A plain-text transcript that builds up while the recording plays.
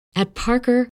At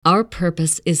Parker, our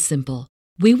purpose is simple.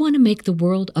 We want to make the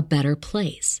world a better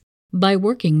place by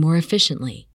working more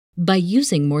efficiently, by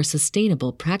using more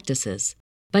sustainable practices,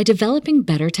 by developing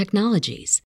better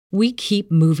technologies. We keep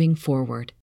moving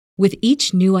forward. With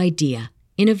each new idea,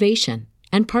 innovation,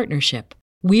 and partnership,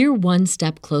 we're one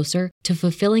step closer to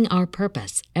fulfilling our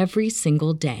purpose every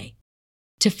single day.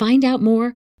 To find out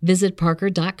more, visit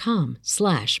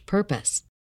parker.com/purpose.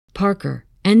 Parker,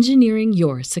 engineering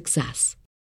your success.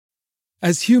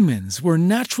 As humans, we're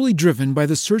naturally driven by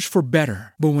the search for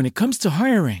better. But when it comes to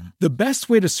hiring, the best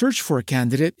way to search for a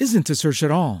candidate isn't to search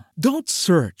at all. Don't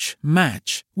search,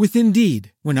 match with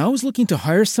Indeed. When I was looking to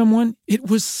hire someone, it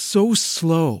was so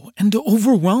slow and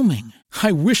overwhelming.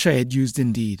 I wish I had used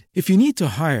Indeed. If you need to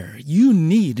hire, you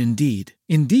need Indeed.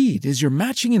 Indeed is your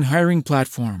matching and hiring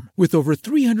platform with over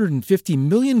 350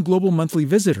 million global monthly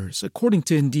visitors, according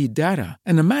to Indeed data,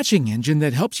 and a matching engine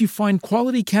that helps you find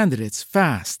quality candidates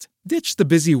fast. Ditch the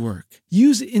busy work.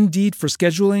 Use Indeed for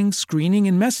scheduling, screening,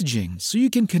 and messaging so you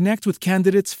can connect with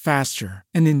candidates faster.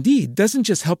 And Indeed doesn't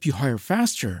just help you hire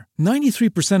faster.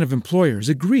 93% of employers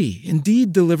agree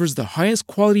Indeed delivers the highest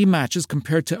quality matches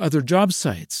compared to other job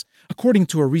sites, according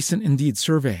to a recent Indeed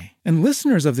survey. And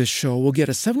listeners of this show will get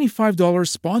a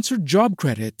 $75 sponsored job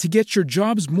credit to get your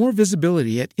jobs more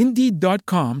visibility at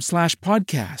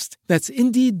Indeed.com/podcast. That's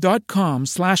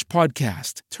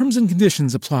Indeed.com/podcast. Terms and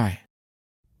conditions apply.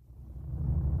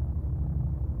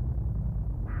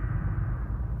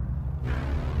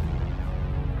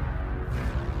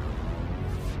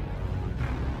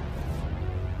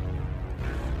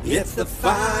 It's the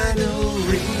final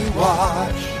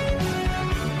rewatch.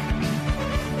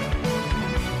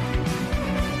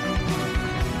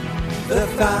 The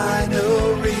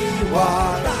final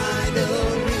rewatch.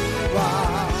 Final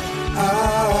rewatch.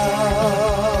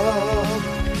 Oh,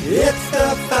 it's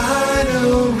the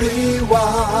final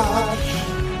rewatch.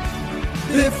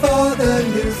 Before the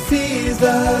new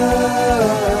season,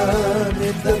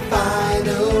 it's the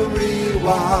final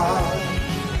rewatch.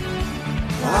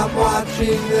 I'm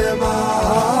watching them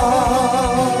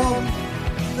all.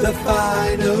 The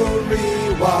final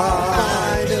rewatch.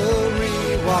 Final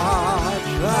rewatch.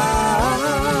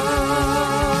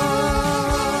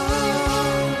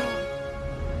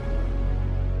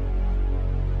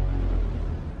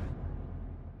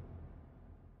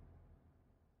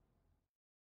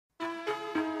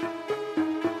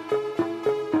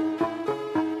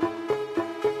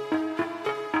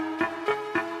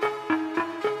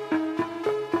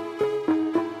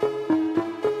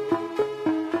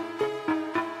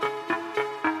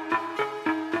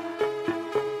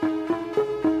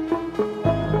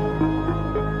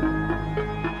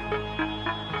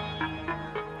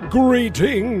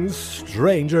 Greetings,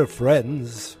 stranger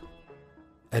friends,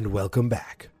 and welcome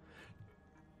back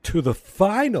to the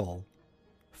final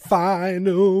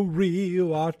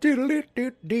rewatch.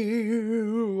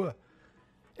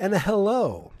 And a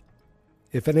hello,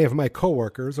 if any of my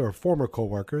coworkers or former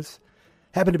coworkers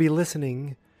happen to be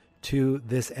listening to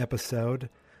this episode,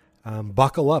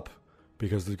 buckle up,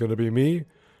 because there's going to be me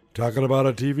talking about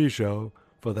a TV show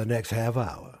for the next half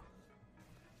hour.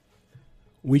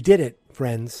 We did it,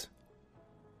 friends.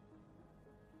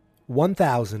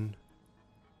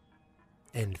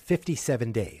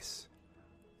 1,057 days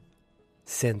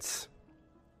since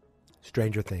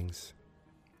Stranger Things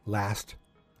last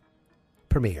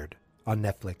premiered on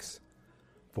Netflix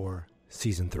for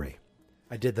season 3.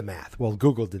 I did the math. Well,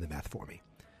 Google did the math for me.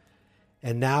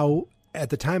 And now, at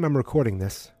the time I'm recording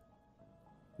this,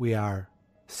 we are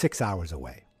 6 hours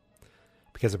away,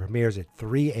 because it premieres at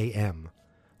 3 a.m.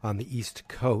 on the East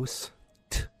Coast.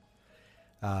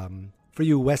 For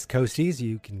you West Coasties,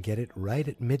 you can get it right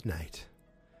at midnight.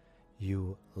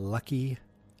 You lucky,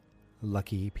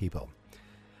 lucky people.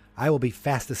 I will be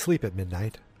fast asleep at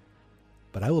midnight,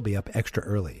 but I will be up extra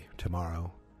early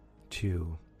tomorrow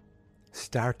to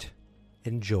start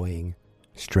enjoying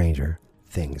Stranger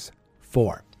Things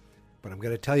 4. But I'm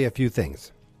going to tell you a few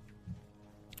things.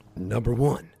 Number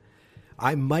one,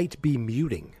 I might be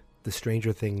muting the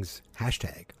Stranger Things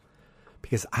hashtag,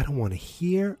 because I don't want to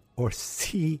hear or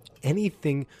see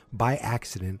anything by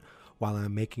accident while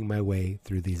I'm making my way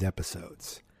through these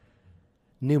episodes.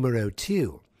 Numero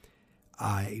 2,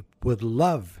 I would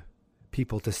love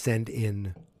people to send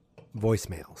in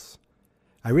voicemails.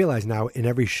 I realize now in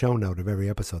every show note of every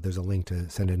episode there's a link to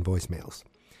send in voicemails.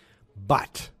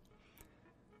 But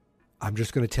I'm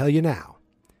just going to tell you now,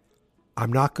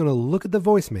 I'm not going to look at the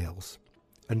voicemails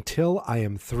until I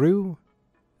am through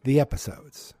the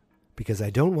episodes, because I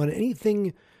don't want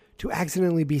anything to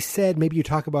accidentally be said. Maybe you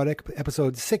talk about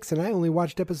episode 6 and I only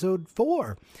watched episode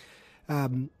 4.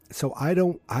 So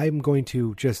I'm going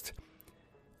to just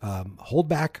hold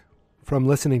back from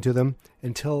listening to them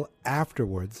until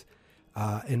afterwards.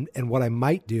 And what I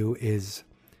might do is,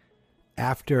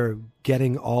 after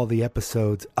getting all the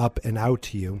episodes up and out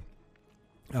to you,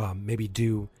 maybe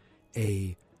do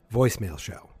a voicemail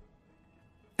show.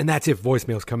 And that's if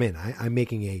voicemails come in. I'm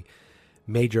making a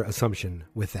major assumption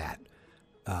with that.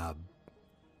 But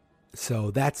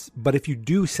if you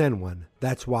do send one,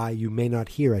 that's why you may not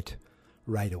hear it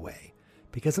right away,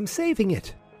 because I'm saving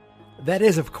it. That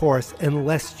is, of course,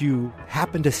 unless you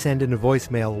happen to send in a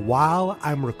voicemail while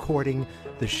I'm recording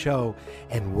the show.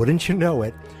 And wouldn't you know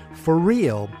it, for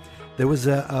real, there was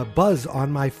a buzz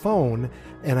on my phone,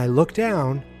 and I looked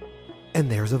down,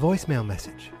 and there's a voicemail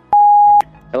message.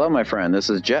 Hello, my friend. This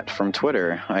is Jet from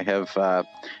Twitter. I have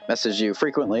messaged you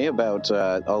frequently about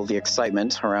all the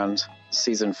excitement around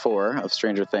Season 4 of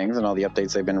Stranger Things and all the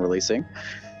updates they've been releasing.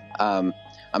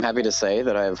 I'm happy to say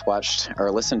that I've watched or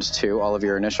listened to all of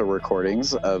your initial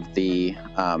recordings of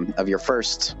your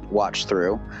first watch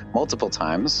through multiple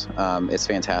times. It's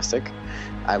fantastic.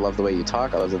 I love the way you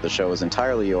talk. I love that the show is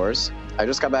entirely yours. I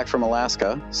just got back from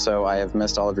Alaska, so I have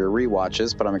missed all of your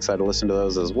rewatches, but I'm excited to listen to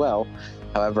those as well.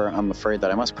 However, I'm afraid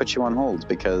that I must put you on hold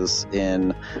because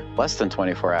in less than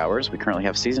 24 hours, we currently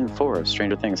have Season 4 of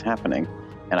Stranger Things happening,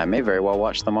 and I may very well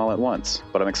watch them all at once,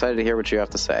 but I'm excited to hear what you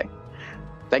have to say.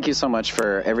 Thank you so much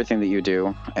for everything that you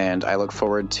do, and I look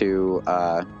forward to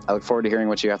hearing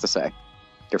what you have to say.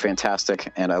 You're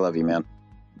fantastic, and I love you, man.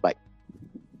 Bye.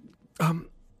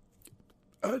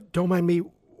 Don't mind me.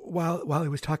 While he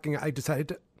was talking, I decided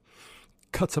to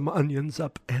cut some onions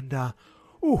up, and and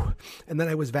then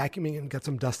I was vacuuming and got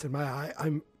some dust in my eye.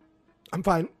 I'm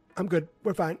fine. I'm good.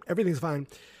 We're fine. Everything's fine.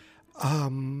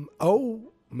 Oh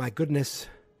my goodness,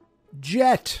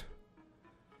 Jet.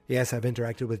 Yes, I've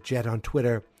interacted with Jet on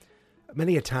Twitter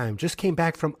many a time. Just came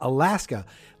back from Alaska.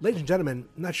 Ladies and gentlemen,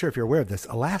 I'm not sure if you're aware of this.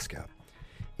 Alaska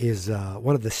is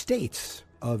one of the states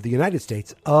of the United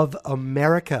States of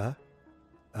America.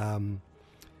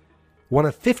 One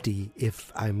of 50,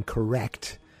 if I'm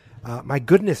correct. My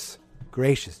goodness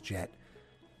gracious, Jet.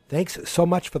 Thanks so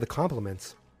much for the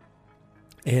compliments.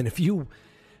 And if you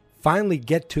finally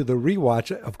get to the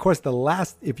rewatch, of course,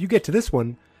 if you get to this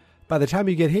one, by the time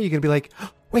you get here, you're going to be like,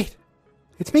 oh, wait,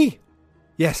 it's me.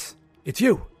 Yes, it's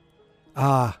you.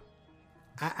 I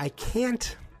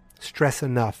can't stress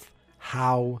enough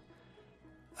how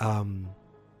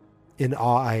in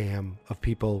awe I am of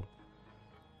people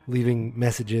leaving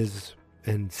messages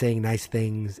and saying nice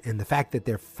things, and the fact that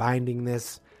they're finding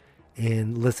this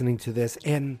and listening to this.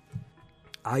 And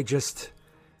I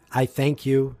thank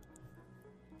you.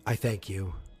 I thank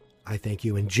you. I thank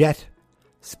you. And Jet,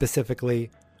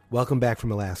 specifically, welcome back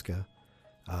from Alaska.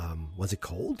 Was it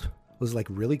cold? Was it like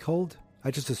really cold? I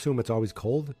just assume it's always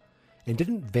cold. And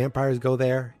didn't vampires go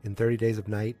there in 30 Days of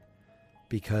Night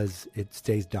because it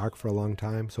stays dark for a long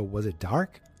time? So was it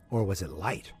dark or was it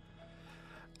light?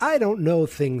 I don't know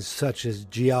things such as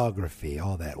geography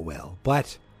all that well,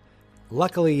 but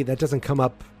luckily that doesn't come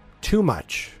up too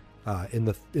much in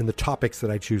the topics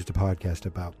that I choose to podcast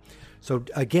about. So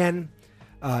again,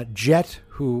 Jet,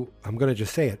 who I'm going to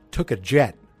just say it, took a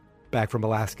jet back from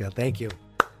Alaska. Thank you.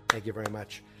 Thank you very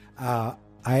much.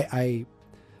 I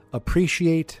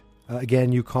appreciate,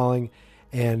 again, you calling.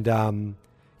 And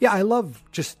I love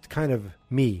just kind of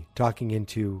me talking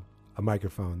into a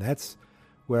microphone. That's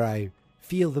where I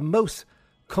feel the most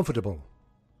comfortable,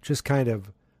 just kind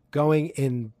of going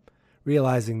and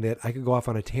realizing that I could go off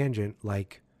on a tangent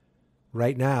like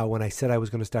right now when I said I was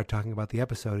going to start talking about the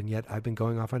episode, and yet I've been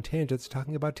going off on tangents,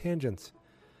 talking about tangents.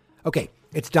 Okay,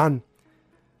 it's done.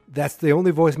 That's the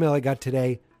only voicemail I got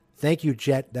today. Thank you,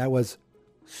 Jet. That was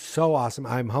so awesome.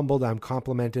 I'm humbled. I'm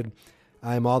complimented.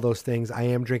 I'm all those things. I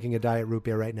am drinking a Diet Root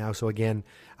Beer right now, so again,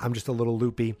 I'm just a little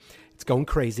loopy. It's going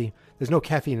crazy. There's no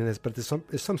caffeine in this, but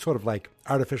there's some sort of like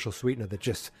artificial sweetener that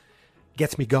just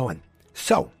gets me going.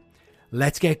 So,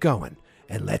 let's get going,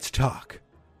 and let's talk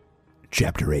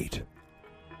Chapter 8,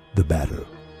 The Battle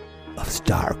of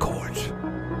Starcourt.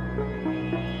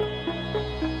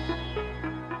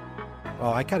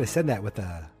 Oh, I kind of said that with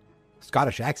a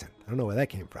Scottish accent. I don't know where that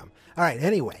came from. All right,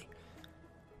 anyway.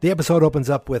 The episode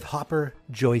opens up with Hopper,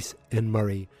 Joyce, and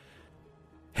Murray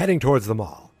heading towards the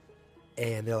mall.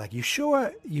 And they're like, you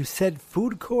sure you said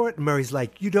food court? And Murray's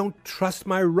like, you don't trust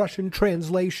my Russian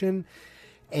translation?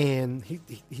 And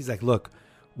he's like, look,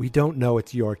 we don't know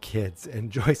it's your kids. And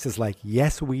Joyce is like,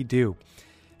 yes, we do.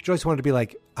 Joyce wanted to be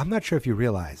like, I'm not sure if you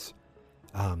realize,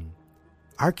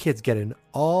 our kids get in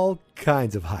all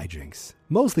kinds of hijinks,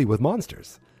 mostly with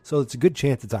monsters. So it's a good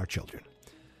chance it's our children.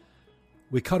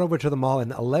 We cut over to the mall,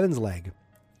 and 11's leg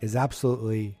is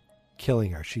absolutely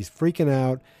killing her. She's freaking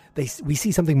out. We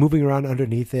see something moving around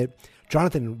underneath it.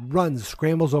 Jonathan runs,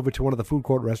 scrambles over to one of the food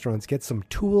court restaurants, gets some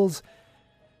tools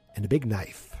and a big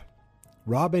knife.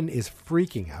 Robin is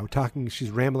freaking out, she's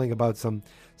rambling about some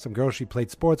girl she played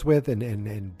sports with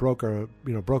and broke a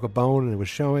bone, and it was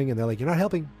showing, and they're like, "You're not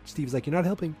helping." Steve's like, "You're not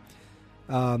helping."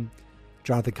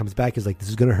 Jonathan comes back, he's like, "This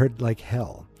is going to hurt like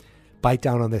hell. Bite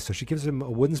down on this." So she gives him a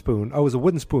wooden spoon. Oh, it was a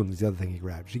wooden spoon was the other thing he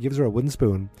grabbed. She gives her a wooden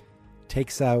spoon,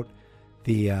 takes out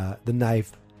the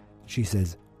knife. She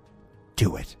says,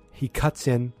 "Do it." He cuts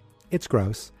in. It's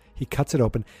gross. He cuts it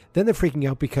open. Then they're freaking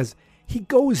out because he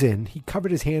goes in. He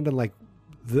covered his hand in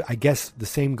I guess the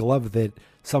same glove that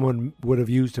someone would have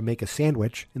used to make a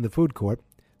sandwich in the food court.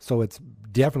 So it's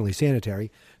definitely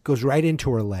sanitary. Goes right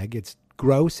into her leg. It's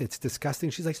gross. It's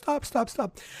disgusting. She's like, "Stop, stop,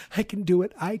 stop. I can do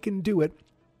it. I can do it."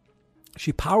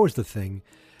 She powers the thing.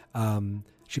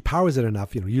 She powers it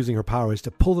enough, using her powers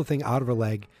to pull the thing out of her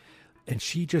leg. And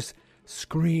she just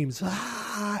screams.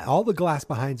 Ah! All the glass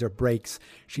behind her breaks.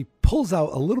 She pulls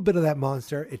out a little bit of that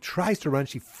monster. It tries to run.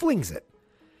 She flings it.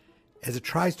 As it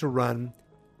tries to run,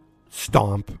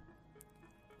 stomp.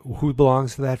 Who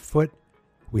belongs to that foot?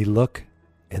 We look,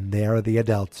 and there are the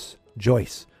adults.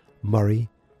 Joyce, Murray,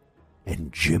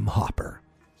 and Jim Hopper.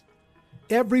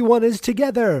 Everyone is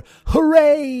together.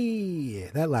 Hooray!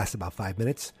 That lasts about 5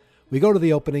 minutes. We go to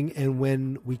the opening, and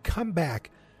when we come back,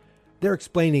 they're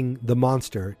explaining the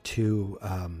monster to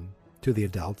the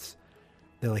adults.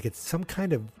 They're like, it's some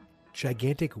kind of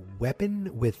gigantic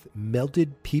weapon with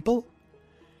melted people.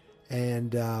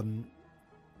 And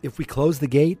if we close the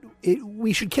gate,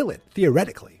 we should kill it,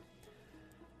 theoretically.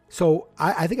 So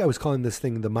I think I was calling this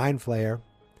thing the Mind Flayer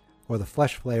or the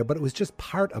Flesh Flayer, but it was just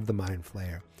part of the Mind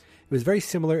Flayer. It was very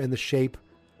similar in the shape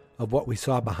of what we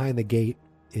saw behind the gate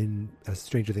in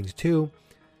Stranger Things 2.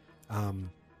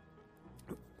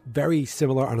 Very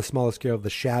similar on a smaller scale of the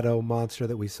shadow monster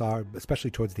that we saw, especially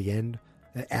towards the end,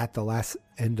 at the last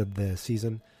end of the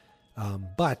season.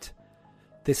 But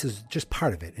this is just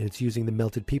part of it, and it's using the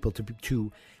melted people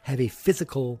to have a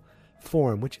physical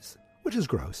form, which is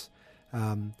gross.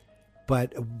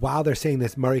 But while they're saying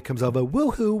this, Murray comes over,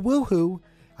 woohoo, woohoo.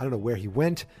 I don't know where he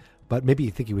went, but maybe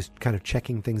you think he was kind of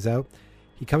checking things out.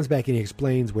 He comes back and he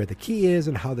explains where the key is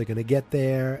and how they're going to get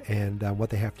there and what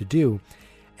they have to do.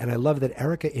 And I love that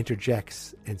Erica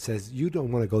interjects and says, "You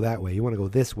don't want to go that way. You want to go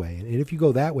this way. And if you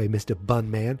go that way, Mr.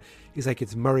 Bunman," he's like,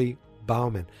 "It's Murray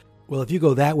Bauman. Well, if you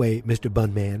go that way, Mr.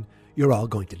 Bunman, you're all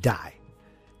going to die."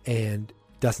 And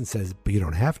Dustin says, "But you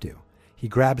don't have to." He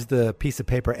grabs the piece of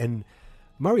paper, and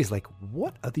Murray's like,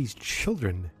 "What are these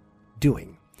children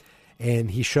doing?"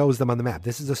 And he shows them on the map.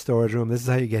 This is a storage room. This is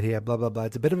how you get here, blah, blah, blah.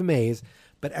 It's a bit of a maze,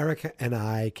 but Erica and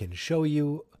I can show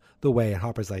you the way. And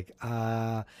Hopper's like,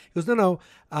 he goes, no,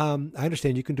 I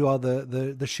understand you can do all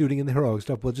the shooting and the heroic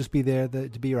stuff. We'll just be there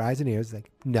to be your eyes and ears. He's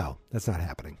like, no, that's not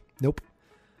happening. Nope.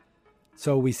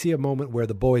 So we see a moment where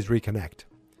the boys reconnect.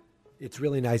 It's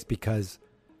really nice because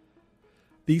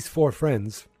these four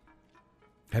friends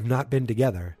have not been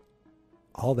together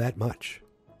all that much.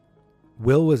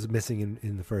 Will was missing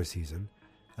in the first season.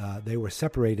 They were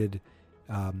separated.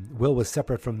 Will was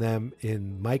separate from them,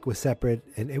 and Mike was separate,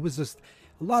 and it was just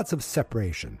lots of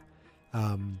separation.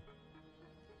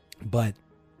 But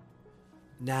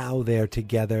now they're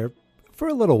together for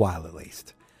a little while at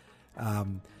least.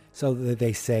 So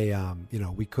they say,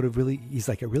 we could have really, he's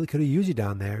like, I really could have used you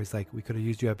down there. He's like, we could have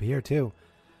used you up here too.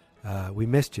 We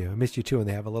missed you. I missed you too. And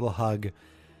they have a little hug,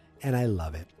 and I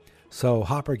love it. So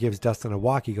Hopper gives Dustin a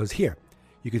walk. He goes, here,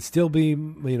 you could still be,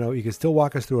 you could still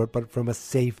walk us through it, but from a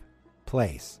safe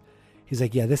place. He's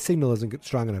like, yeah, this signal isn't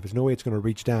strong enough. There's no way it's going to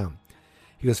reach down.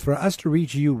 He goes, for us to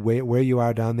reach you where you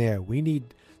are down there, we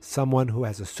need someone who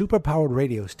has a super-powered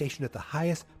radio stationed at the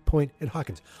highest point in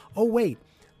Hawkins. Oh, wait,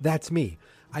 that's me.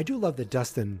 I do love that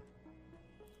Dustin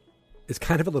is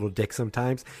kind of a little dick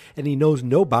sometimes, and he knows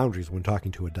no boundaries when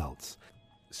talking to adults.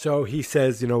 So he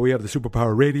says, we have the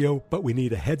superpower radio, but we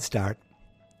need a head start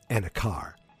and a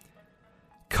car.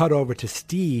 Cut over to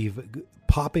Steve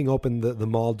popping open the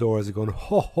mall doors and going,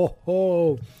 ho, ho,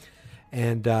 ho.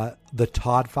 And the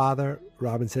Todd father,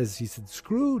 Robin says, he said,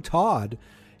 screw Todd.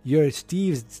 You're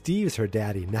Steve's her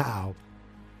daddy now.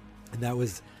 And that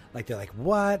was like, they're like,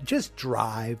 what? Just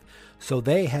drive. So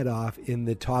they head off in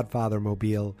the Todd father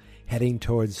mobile, heading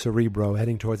towards Cerebro,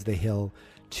 heading towards the hill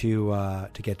to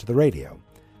get to the radio.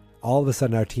 All of a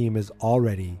sudden, our team is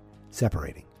already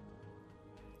separating.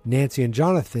 Nancy and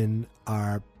Jonathan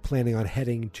are planning on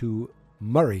heading to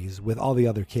Murray's with all the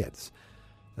other kids,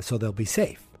 so they'll be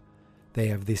safe. They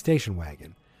have the station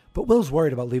wagon. But Will's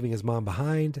worried about leaving his mom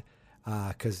behind.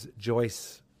 because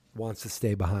Joyce wants to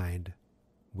stay behind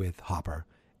with Hopper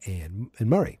and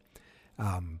Murray.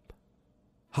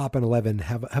 Hop and Eleven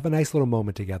have a nice little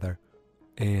moment together,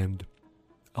 and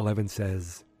Eleven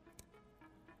says,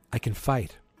 "I can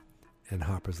fight," and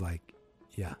Hopper's like,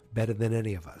 "Yeah, better than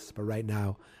any of us, but right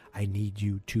now I need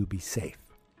you to be safe.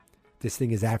 This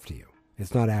thing is after you.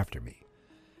 It's not after me."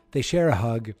 They share a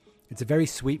hug. It's a very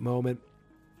sweet moment.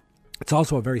 It's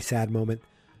also a very sad moment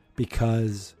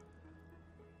because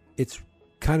it's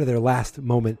kind of their last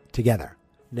moment together.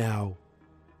 Now,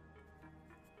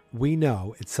 we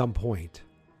know at some point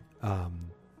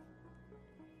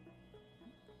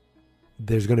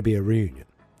there's going to be a reunion.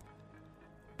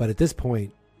 But at this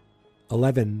point,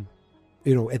 11,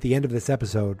 at the end of this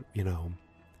episode,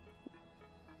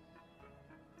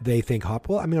 they think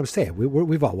Hopper. Well, I mean, I'm saying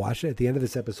we've all watched it. At the end of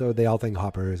this episode, they all think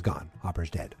Hopper is gone. Hopper's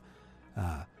dead.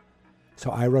 So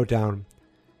I wrote down,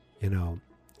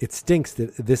 it stinks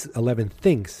that this 11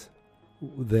 thinks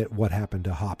that what happened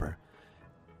to Hopper.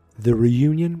 The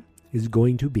reunion is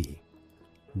going to be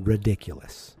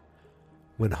ridiculous.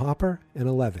 When Hopper and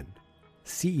 11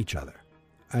 see each other,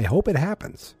 I hope it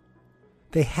happens.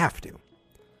 They have to.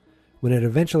 When it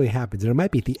eventually happens, and it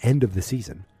might be at the end of the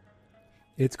season,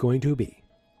 it's going to be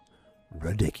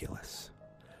ridiculous.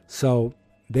 So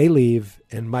they leave,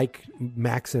 and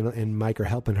Max and Mike are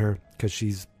helping her because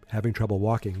she's having trouble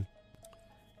walking.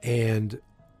 And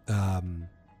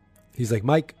he's like,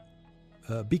 "Mike,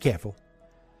 be careful."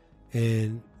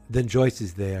 And then Joyce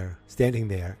is there, standing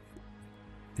there,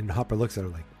 and Hopper looks at her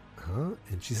like, "Huh?"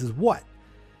 And she says, "What?"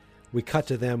 We cut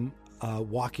to them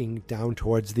walking down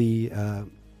towards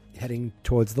heading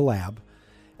towards the lab,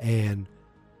 and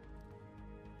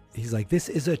he's like, "This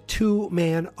is a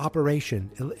 2-man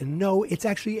operation." And no, it's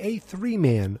actually a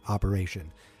 3-man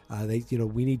operation.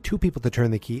 We need 2 people to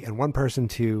turn the key and 1 person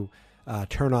to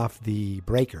turn off the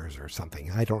breakers or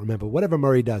something. I don't remember. Whatever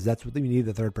Murray does, that's what we need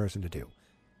the 3rd person to do.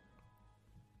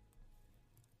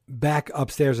 Back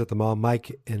upstairs at the mall,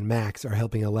 Mike and Max are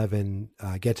helping 11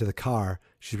 get to the car.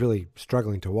 She's really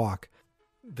struggling to walk.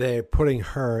 They're putting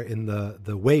her in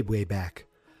the way back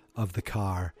of the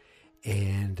car,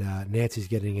 and Nancy's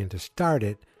getting in to start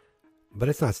it, but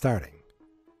it's not starting.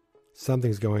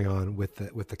 Something's going on with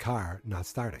the car not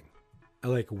starting. I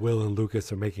like Will and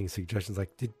Lucas are making suggestions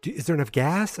like, "Is there enough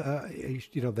gas?"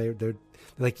 They're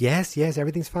like, yes,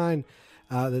 everything's fine.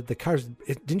 The car's.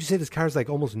 Didn't you say this car's like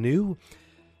almost new?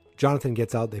 Jonathan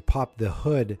gets out. They pop the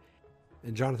hood,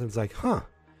 and Jonathan's like, "Huh,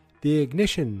 the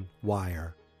ignition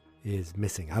wire is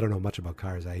missing." I don't know much about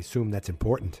cars. I assume that's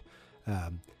important.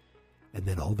 And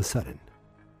then all of a sudden,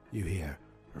 you hear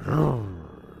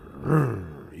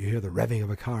the revving of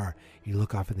a car. You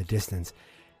look off in the distance,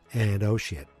 and oh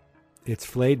shit, it's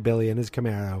Flayed Billy and his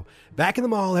Camaro. Back in the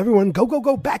mall, everyone,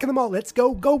 go, back in the mall. Let's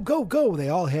go. They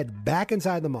all head back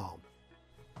inside the mall.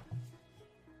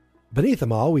 Beneath the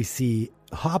mall, we see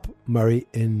Hop, Murray,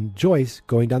 and Joyce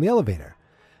going down the elevator.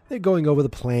 They're going over the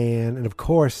plan, and of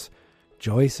course,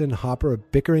 Joyce and Hopper are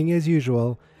bickering as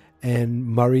usual, and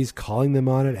Murray's calling them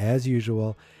on it as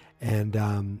usual. And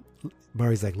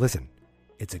Murray's like, "Listen,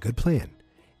 it's a good plan.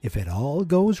 If it all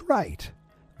goes right,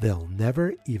 they'll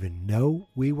never even know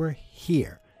we were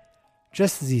here."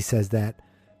 Just as he says that,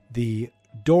 the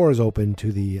doors open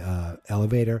to the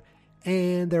elevator,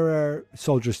 and there are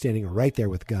soldiers standing right there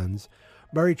with guns.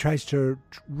 Murray tries to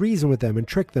reason with them and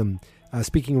trick them,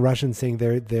 speaking Russian, saying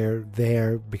they're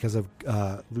there because of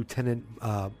Lieutenant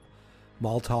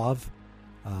Molotov,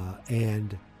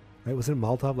 and right, wasn't it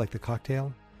Molotov, like the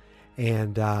cocktail?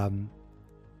 And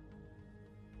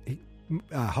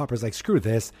Hopper's like, "Screw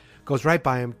this," goes right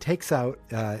by him, takes out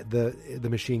the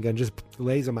machine gun, just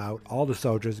lays him out. All the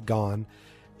soldiers gone,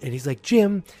 and he's like,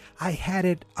 "Jim, I had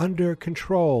it under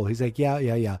control." He's like,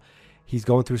 yeah. He's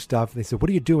going through stuff. They said, "What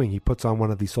are you doing?" He puts on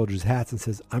one of these soldiers' hats and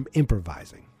says, "I'm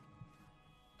improvising."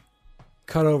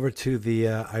 Cut over to the,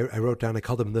 I wrote down, I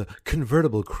called them the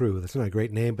convertible crew. That's not a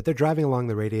great name, but they're driving along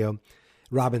the radio.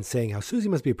 Robin's saying how Susie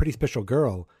must be a pretty special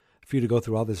girl for you to go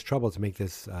through all this trouble to make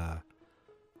this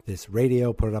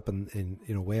radio, put it up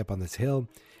in way up on this hill.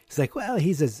 He's like, "Well,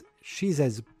 she's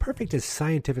as perfect as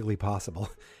scientifically possible."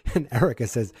 And Erica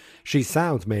says, "She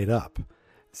sounds made up."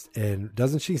 And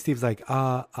doesn't she? Steve's like,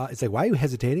 it's like, "Why are you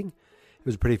hesitating?" It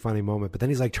was a pretty funny moment. But then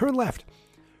he's like, turn left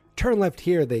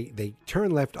here. They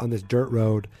turn left on this dirt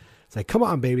road. It's like, "Come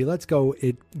on, baby, let's go."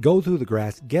 Go through the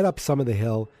grass, get up some of the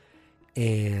hill,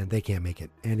 and they can't make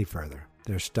it any further.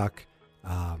 They're stuck.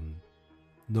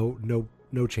 No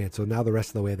chance. So now the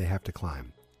rest of the way they have to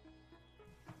climb.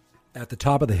 At the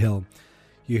top of the hill,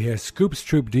 you hear, "Scoops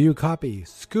Troop, do you copy?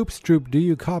 Scoops Troop, do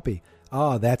you copy?"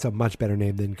 Oh, that's a much better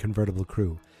name than Convertible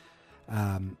Crew.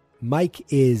 Mike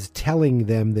is telling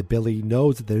them that Billy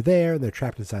knows that they're there and they're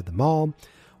trapped inside the mall.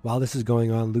 While this is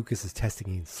going on, Lucas is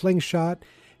testing a slingshot.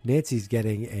 Nancy's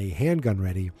getting a handgun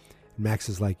ready. Max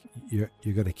is like, you're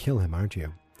going to kill him, aren't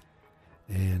you?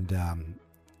 And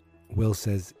Will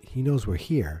says, he knows we're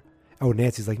here. Oh,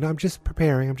 Nancy's like, no, I'm just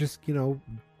preparing. I'm just,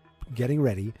 getting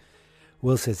ready.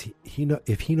 Will says,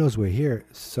 if he knows we're here,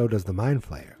 so does the Mind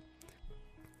Flayer.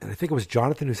 And I think it was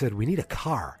Jonathan who said, we need a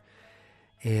car.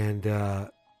 And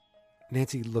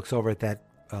Nancy looks over at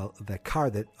that car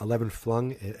that 11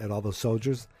 flung at all those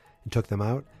soldiers and took them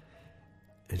out.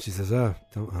 And she says, I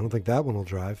don't think that one will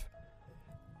drive.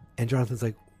 And Jonathan's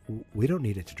like, we don't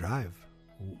need it to drive.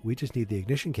 We just need the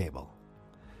ignition cable.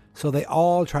 So they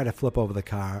all try to flip over the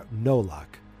car. No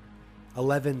luck.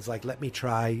 11's like, let me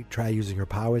try using her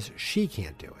powers. She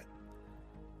can't do it.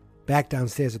 Back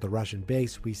downstairs at the Russian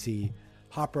base, we see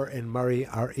Hopper and Murray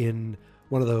are in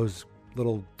one of those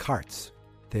little carts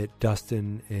that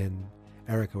Dustin and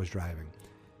Erica was driving.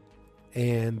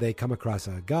 And they come across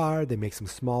a guard. They make some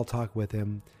small talk with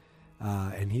him.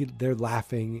 And they're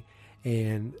laughing.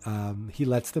 And he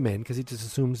lets them in because he just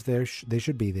assumes they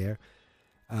should be there.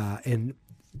 And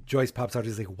Joyce pops out.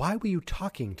 He's like, why were you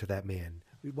talking to that man?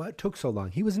 What took so long?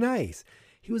 He was nice.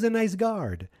 He was a nice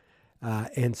guard.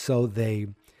 And so they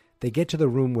get to the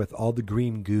room with all the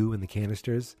green goo in the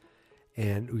canisters,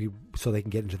 and so they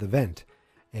can get into the vent.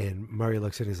 And Murray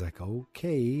looks at it. He's like,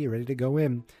 okay, you ready to go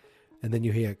in? And then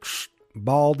you hear,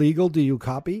 Bald Eagle, do you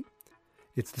copy?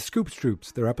 It's the Scoops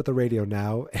Troops. They're up at the radio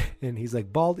now. And he's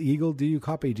like, Bald Eagle, do you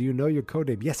copy? Do you know your code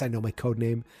name? Yes, I know my code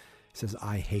name. He says,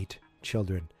 I hate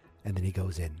children. And then he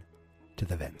goes in to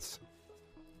the vents.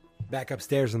 Back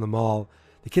upstairs in the mall,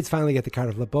 the kids finally get the car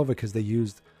to flip over because they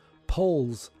used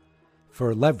poles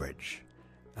for leverage.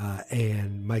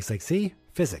 And Mike's like, see?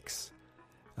 Physics.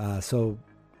 So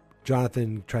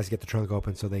Jonathan tries to get the trunk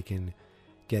open so they can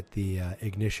get the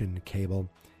ignition cable.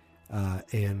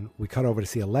 And we cut over to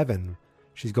see 11.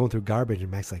 She's going through garbage, and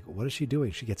Mike's like, what is she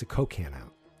doing? She gets a Coke can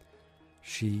out.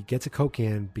 She gets a Coke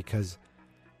can because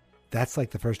that's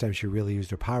like the first time she really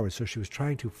used her powers. So she was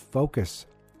trying to focus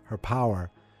her power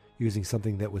using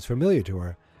something that was familiar to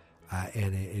her,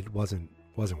 and it wasn't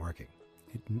working.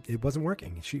 It wasn't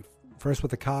working. She first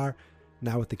with the car,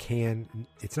 now with the can.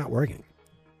 It's not working.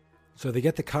 So they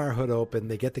get the car hood open,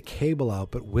 they get the cable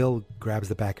out, but Will grabs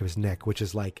the back of his neck, which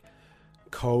is like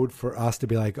code for us to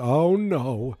be like, oh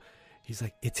no. He's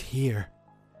like, it's here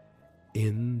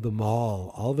in the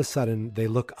mall. All of a sudden, they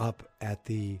look up at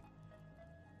the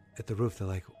roof. They're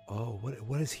like, oh,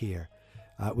 what is here?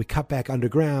 We cut back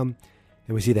underground,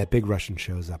 and we see that big Russian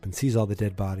shows up and sees all the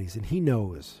dead bodies, and he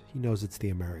knows it's the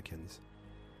Americans.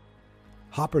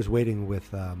 Hopper's waiting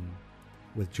with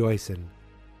Joyce, and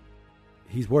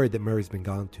he's worried that Murray's been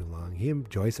gone too long. He and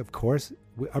Joyce, of course,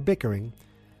 are bickering,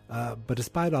 but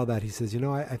despite all that, he says,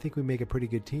 I think we make a pretty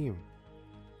good team.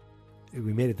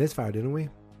 We made it this far, didn't we?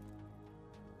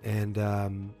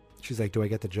 And she's like, do I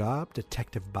get the job?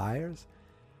 Detective Byers?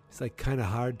 It's like kind of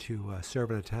hard to serve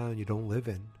in a town you don't live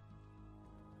in.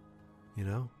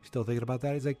 Still thinking about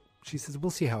that? She says,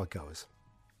 we'll see how it goes.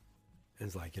 And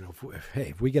it's like,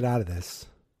 if we get out of this,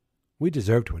 we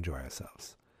deserve to enjoy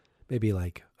ourselves. Maybe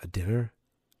like a dinner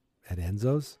at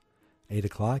Enzo's,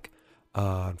 8:00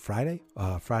 on Friday.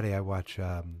 Friday I watch,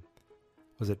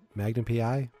 was it Magnum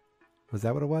P.I.? Was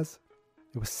that what it was?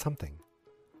 It was something.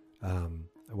 I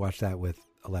watched that with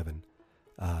 11.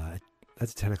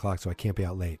 That's 10 o'clock, so I can't be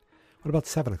out late. What about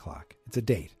 7 o'clock? It's a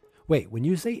date. Wait, when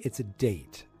you say it's a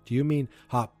date, do you mean,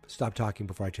 Hop, stop talking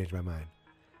before I change my mind?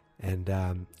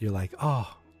 And you're like,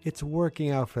 oh, it's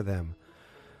working out for them.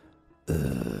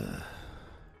 It's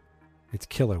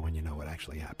killer when you know what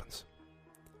actually happens.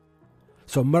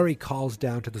 So Murray calls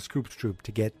down to the Scoops Troop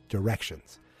to get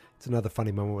directions. It's another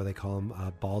funny moment where they call him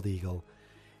Bald Eagle.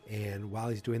 And while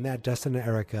he's doing that, Dustin and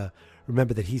Erica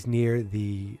remember that he's near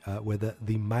the where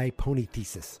the My Pony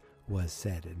thesis was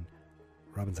said. And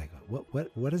Robin's like,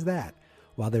 what is that?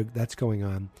 While that's going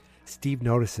on, Steve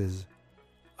notices,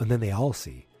 and then they all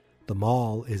see, the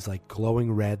mall is like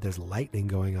glowing red. There's lightning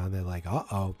going on. They're like,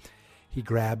 uh-oh. He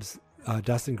grabs,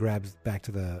 Dustin grabs back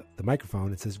to the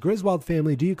microphone. It says, Griswold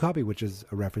family, do you copy? Which is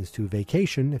a reference to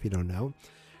Vacation, if you don't know.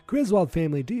 Griswold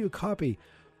family, do you copy?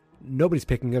 Nobody's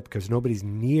picking up because nobody's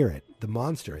near it. The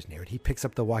monster is near it. He picks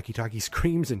up the walkie-talkie,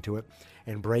 screams into it,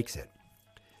 and breaks it.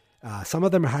 Some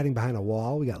of them are hiding behind a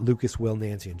wall. We got Lucas, Will,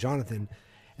 Nancy, and Jonathan.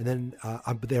 And then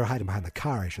they're hiding behind the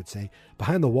car, I should say.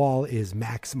 Behind the wall is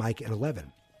Max, Mike, and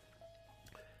 11.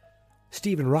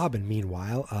 Steve and Robin,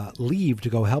 meanwhile, leave to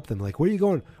go help them. Like, where are you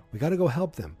going? We got to go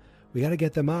help them. We got to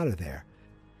get them out of there.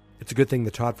 It's a good thing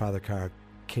the Toddfather car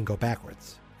can go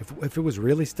backwards. If it was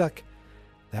really stuck,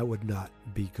 that would not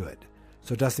be good.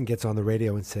 So Dustin gets on the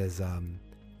radio and says,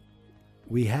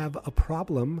 we have a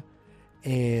problem.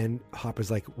 And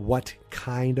Hopper's like, what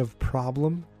kind of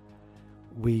problem?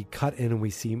 We cut in and we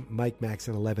see Mike, Max,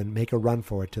 and 11 make a run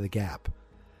for it to the gap.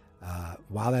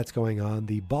 While that's going on,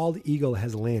 the bald eagle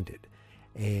has landed,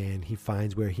 and he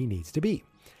finds where he needs to be.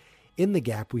 In the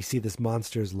gap, we see this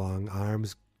monster's long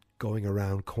arms going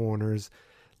around corners,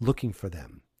 looking for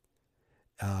them.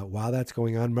 While that's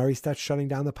going on, Murray starts shutting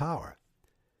down the power.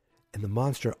 And the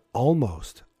monster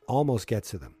almost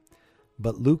gets to them.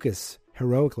 But Lucas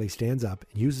heroically stands up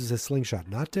and uses his slingshot,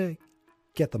 not to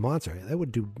get the monster. That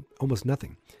would do almost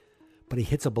nothing. But he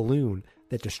hits a balloon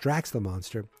that distracts the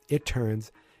monster. It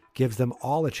turns, gives them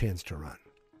all a chance to run.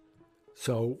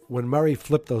 So when Murray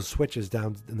flipped those switches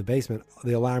down in the basement,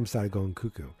 the alarm started going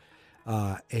cuckoo.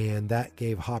 And that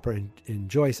gave Hopper and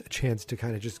Joyce a chance to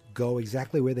kind of just go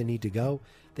exactly where they need to go.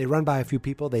 They run by a few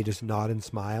people. They just nod and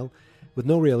smile. With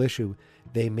no real issue,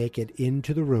 they make it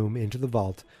into the room, into the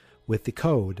vault, with the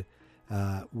code,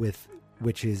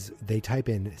 which is, they type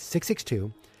in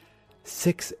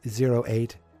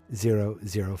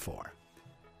 662-608-004.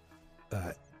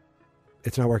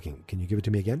 It's not working. Can you give it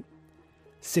to me again?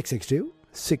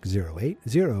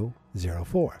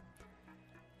 662-608-004.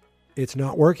 It's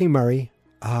not working, Murray.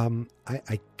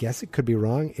 I guess it could be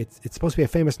wrong. It's supposed to be a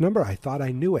famous number. I thought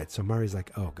I knew it. So Murray's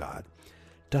like, oh, God.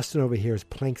 Dustin over here is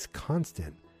Planck's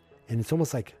constant. And it's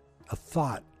almost like a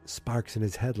thought sparks in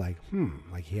his head like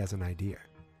he has an idea.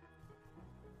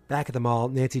 Back at the mall,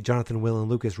 Nancy, Jonathan, Will, and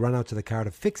Lucas run out to the car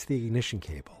to fix the ignition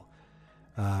cable.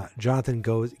 Jonathan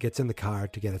gets in the car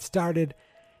to get it started.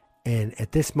 And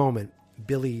at this moment,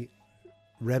 Billy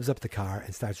revs up the car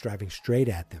and starts driving straight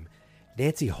at them.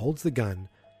 Nancy holds the gun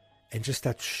and just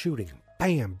starts shooting.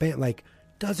 Bam, bam, like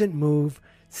doesn't move,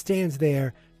 stands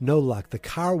there, no luck. The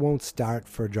car won't start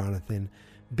for Jonathan.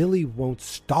 Billy won't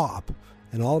stop.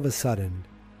 And all of a sudden,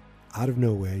 out of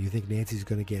nowhere, you think Nancy's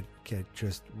going to get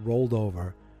just rolled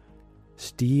over.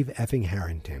 Steve effing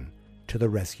Harrington to the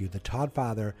rescue. The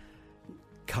Toddfather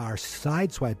car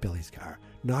sideswiped Billy's car,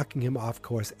 knocking him off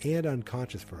course and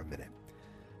unconscious for a minute.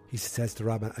 He says to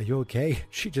Robin, are you okay?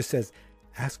 She just says,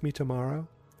 ask me tomorrow.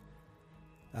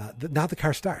 Now the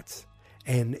car starts.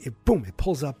 And it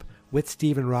pulls up with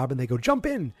Steve and Robin. They go, jump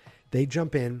in. They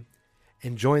jump in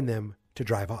and join them to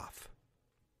drive off,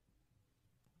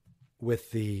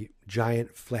 with the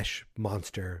giant flesh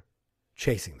monster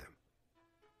chasing them.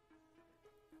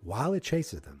 While it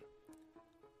chases them,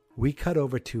 we cut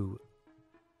over to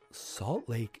Salt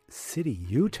Lake City,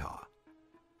 Utah.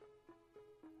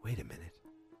 Wait a minute.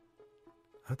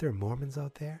 Aren't there Mormons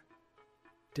out there?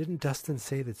 Didn't Dustin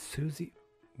say that Susie...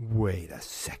 Wait a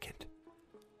second.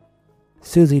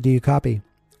 Susie, do you copy?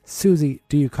 Susie,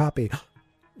 do you copy?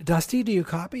 Dusty, do you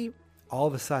copy? All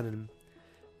of a sudden,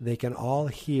 they can all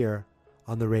hear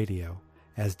on the radio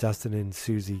as Dustin and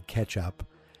Susie catch up,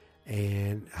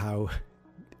 and how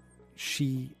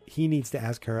he needs to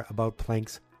ask her about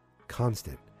Planck's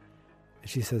constant. And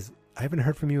she says, I haven't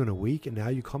heard from you in a week, and now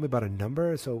you call me about a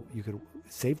number so you could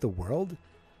save the world?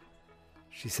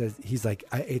 She says, he's like,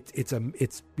 it's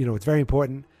very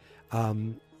important.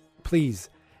 Please.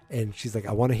 And she's like,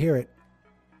 I want to hear it.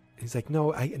 He's like,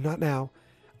 no, not now.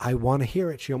 I want to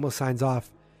hear it. She almost signs off.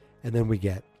 And then we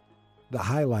get the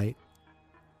highlight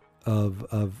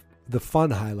of the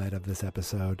fun highlight of this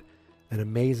episode. An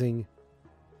amazing,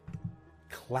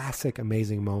 classic,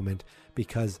 amazing moment,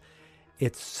 because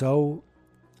it's so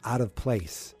out of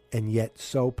place and yet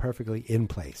so perfectly in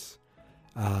place.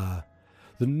 The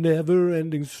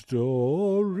never-ending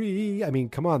story. I mean,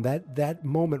 come on, that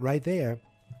moment right there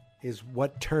is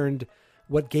what gave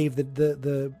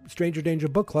the Stranger Danger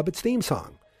Book Club its theme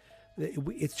song.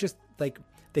 It's just like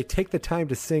they take the time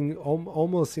to sing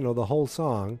almost, the whole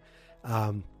song.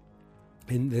 And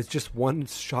there's just one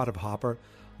shot of Hopper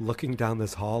looking down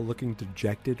this hall, looking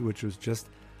dejected, which was just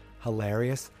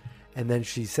hilarious. And then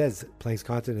she says Planck's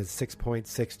constant is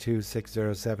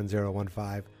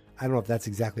 6.62607015. I don't know if that's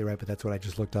exactly right, but that's what I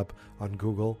just looked up on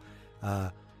Google.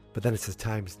 But then it says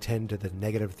times 10 to the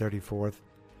negative 34th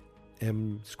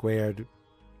m squared.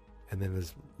 And then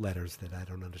there's letters that I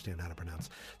don't understand how to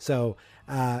pronounce. So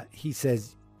he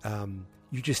says,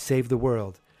 you just saved the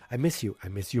world. I miss you. I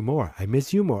miss you more. I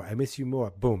miss you more. I miss you more.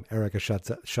 Boom. Erica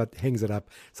hangs it up.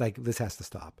 It's like, this has to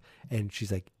stop. And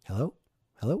she's like, hello?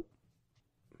 Hello?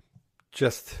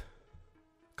 Just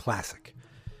classic.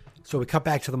 So we cut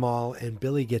back to the mall, and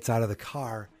Billy gets out of the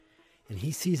car, and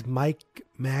he sees Mike,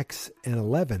 Max, and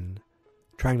 11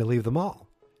 trying to leave the mall,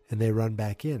 and they run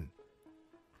back in.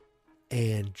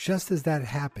 And just as that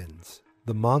happens,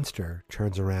 the monster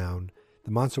turns around.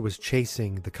 The monster was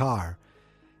chasing the car,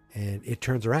 and it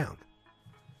turns around.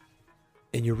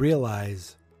 And you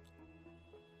realize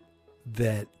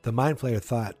that the Mind Flayer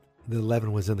thought that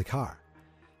 11 was in the car.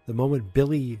 The moment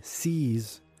Billy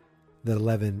sees that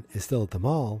 11 is still at the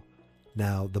mall,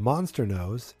 now the monster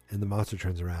knows, and the monster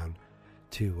turns around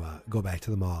to go back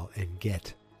to the mall and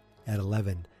get at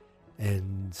 11.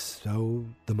 And so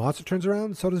the monster turns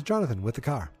around, so does Jonathan with the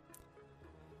car.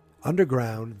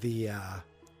 Underground, the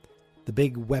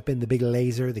big weapon, the big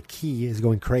laser, the key is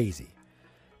going crazy.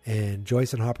 And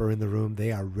Joyce and Hopper are in the room.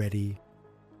 They are ready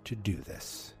to do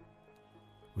this.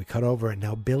 We cut over, and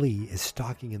now Billy is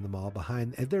stalking in the mall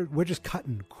behind. And we're just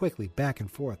cutting quickly back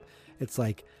and forth. It's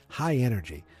like high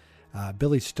energy.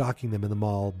 Billy's stalking them in the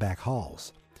mall back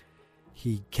halls.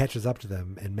 He catches up to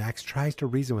them, and Max tries to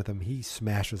reason with him. He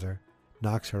smashes her,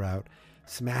 knocks her out,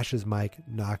 smashes Mike,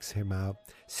 knocks him out,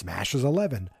 smashes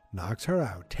 11, knocks her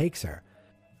out, takes her.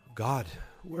 God,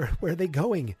 where are they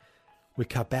going? We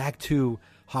cut back to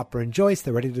Hopper and Joyce.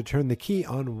 They're ready to turn the key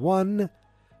on 1,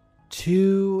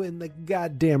 2, and the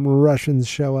goddamn Russians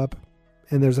show up.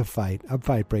 And there's a fight. A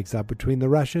fight breaks out between the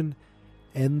Russian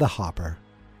and the Hopper.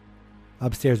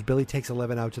 Upstairs, Billy takes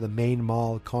 11 out to the main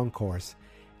mall concourse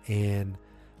and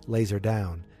lays her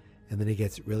down. And then he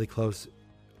gets really close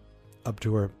up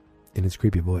to her in his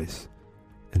creepy voice.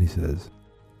 And he says,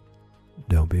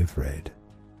 "Don't be afraid.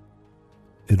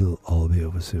 It'll all be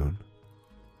over soon.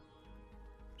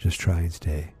 Just try and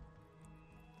stay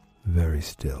very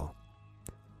still."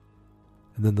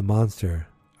 And then the monster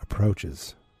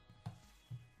approaches.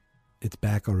 It's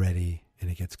back already, and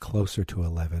it gets closer to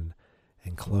 11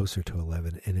 and closer to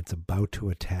 11, and it's about to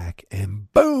attack,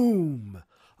 and boom!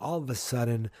 All of a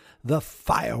sudden, the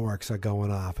fireworks are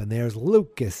going off, and there's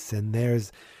Lucas, and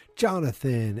there's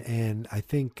Jonathan, and I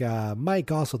think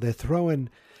Mike also. They're throwing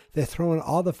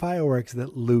all the fireworks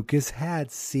that Lucas had.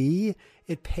 See?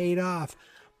 It paid off.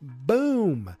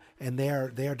 Boom! And they are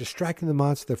distracting the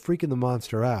monster. They're freaking the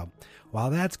monster out.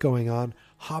 While that's going on,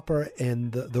 Hopper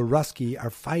and the Rusky are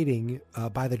fighting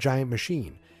by the giant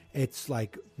machine. It's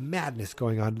like madness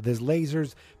going on. There's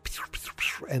lasers,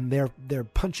 and they're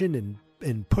punching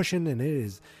and pushing, and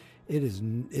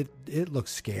it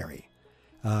looks scary.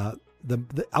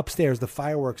 The upstairs, the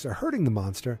fireworks are hurting the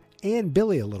monster and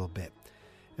Billy a little bit.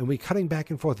 And we're cutting back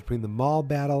and forth between the mall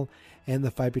battle and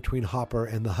the fight between Hopper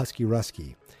and the Husky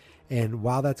Rusky. And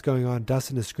while that's going on,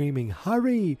 Dustin is screaming,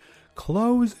 "Hurry!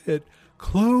 Close it!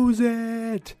 Close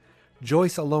it!"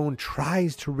 Joyce alone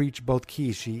tries to reach both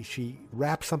keys. She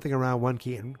wraps something around one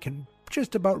key and can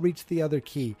just about reach the other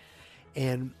key.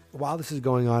 And while this is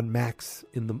going on, Max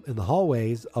in the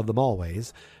hallways of the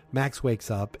mallways, Max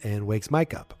wakes up and wakes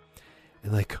Mike up.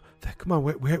 And like, "Come on,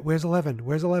 where's 11?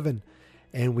 Where's 11?"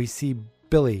 And we see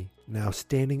Billy now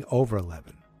standing over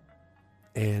 11.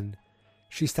 And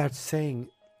she starts saying,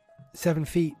 "7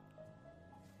 feet.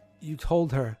 You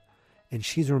told her." And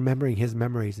she's remembering his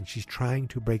memories, and she's trying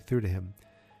to break through to him.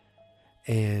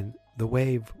 And the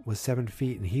wave was 7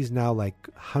 feet, and he's now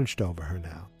like hunched over her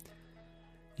now.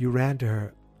 "You ran to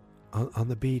her on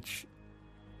the beach."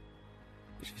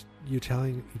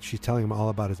 She's telling him all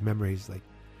about his memories. Like,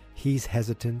 he's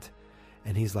hesitant,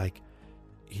 and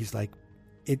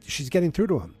she's getting through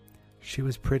to him. "She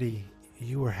was pretty.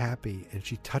 You were happy." And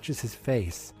she touches his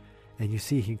face, and you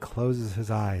see he closes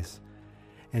his eyes.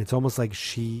 And it's almost like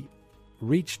she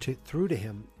reached through to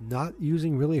him, not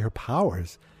using really her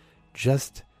powers,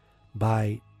 just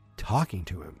by talking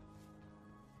to him.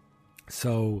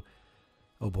 So,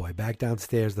 oh boy, back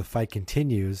downstairs, the fight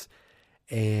continues,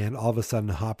 and all of a sudden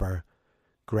Hopper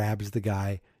grabs the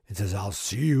guy and says, "I'll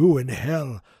see you in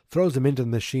hell," throws him into the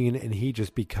machine, and he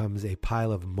just becomes a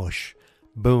pile of mush.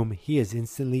 Boom, he is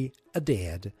instantly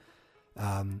dead.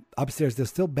 Upstairs, they're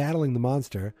still battling the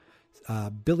monster.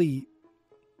 Billy,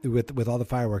 with all the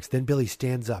fireworks, then Billy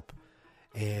stands up,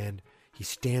 and he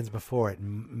stands before it,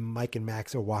 and Mike and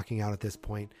Max are walking out at this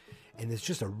point, and it's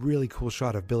just a really cool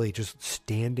shot of Billy just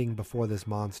standing before this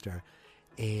monster,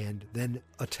 and then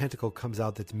a tentacle comes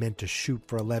out that's meant to shoot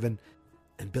for 11,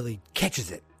 and Billy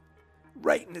catches it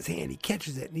right in his hand. He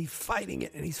catches it, and he's fighting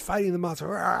it, and he's fighting the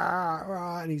monster,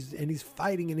 and he's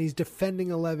fighting, and he's defending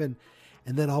 11,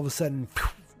 and then all of a sudden,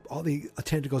 all the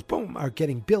tentacles, boom, are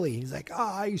getting Billy. He's like,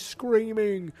 he's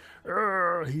screaming.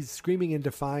 He's screaming in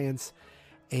defiance.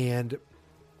 And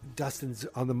Dustin's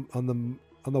on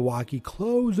the walkie,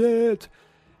 "Close it."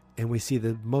 And we see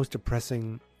the most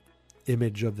depressing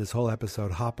image of this whole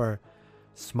episode. Hopper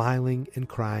smiling and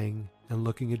crying and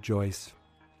looking at Joyce.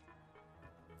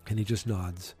 And he just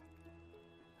nods.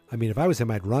 I mean, if I was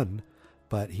him, I'd run.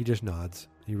 but he just nods.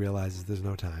 He realizes there's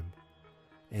no time.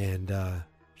 And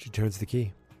she turns the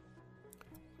key.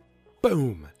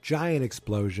 Boom! Giant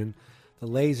explosion. The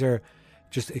laser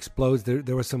just explodes.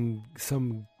 There were some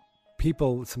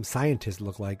people, some scientists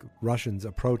look like Russians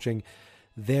approaching.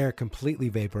 They're completely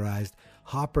vaporized.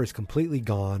 Hopper's completely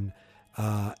gone.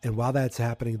 And while that's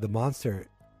happening, the monster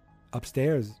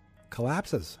upstairs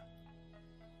collapses.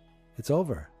 It's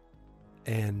over.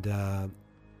 And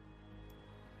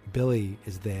Billy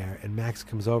is there, and Max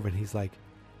comes over, and he's like,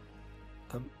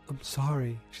 I'm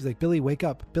sorry. She's like, Billy, wake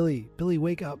up. Billy,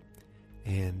 wake up.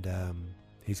 And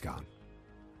he's gone.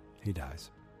 He dies.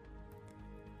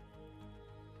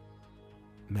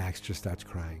 Max just starts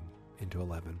crying into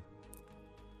 11.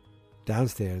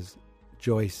 Downstairs,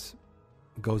 Joyce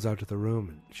goes out to the room,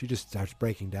 and she just starts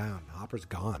breaking down. Hopper's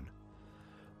gone.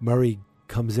 Murray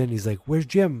comes in. He's like, where's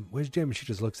Jim? Where's Jim? And she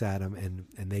just looks at him,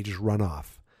 and they just run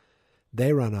off.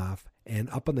 They run off, and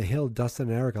up on the hill, Dustin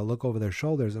and Erica look over their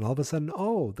shoulders, and all of a sudden,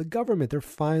 oh, the government, they're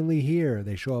finally here.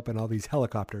 They show up in all these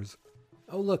helicopters.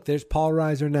 Oh, look, there's Paul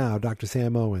Reiser now, Dr.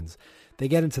 Sam Owens. They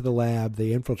get into the lab,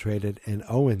 they infiltrate it, and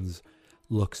Owens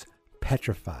looks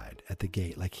petrified at the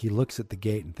gate. Like, he looks at the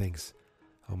gate and thinks,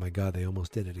 oh my God, they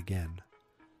almost did it again.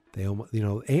 They almost,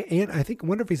 and I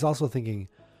wonder if he's also thinking,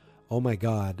 oh my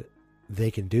God,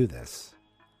 they can do this.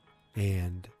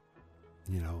 And,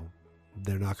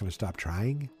 they're not going to stop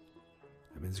trying.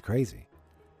 I mean, it's crazy.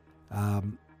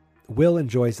 Will and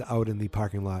Joyce out in the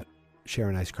parking lot share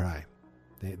a nice cry.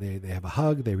 They have a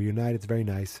hug. They reunite. It's very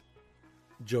nice.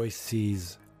 Joyce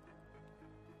sees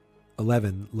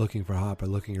 11 looking for Hopper,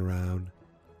 looking around.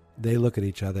 They look at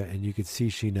each other, and you could see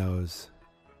she knows,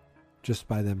 just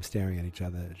by them staring at each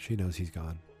other, she knows he's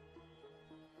gone.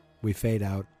 We fade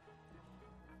out.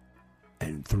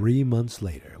 And 3 months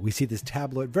later, we see this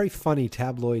very funny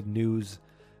tabloid news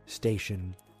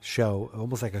station show,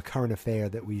 almost like a current affair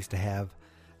that we used to have,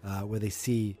 where they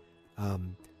see,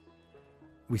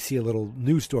 we see a little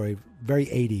news story, very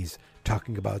 80s,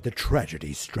 talking about the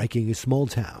tragedy striking a small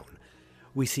town.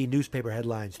 We see newspaper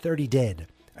headlines, 30 dead,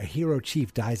 a hero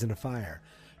chief dies in a fire,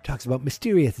 talks about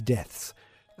mysterious deaths,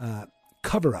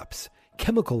 cover-ups,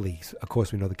 chemical leaks. Of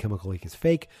course, we know the chemical leak is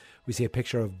fake. We see a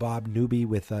picture of Bob Newby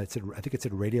with, I think it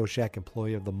said Radio Shack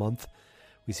Employee of the Month.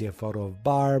 We see a photo of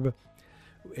Barb.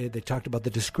 They talked about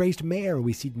the disgraced mayor.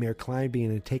 We see Mayor Klein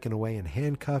being taken away in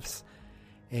handcuffs.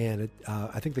 And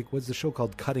I think, what's the show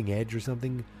called? Cutting Edge or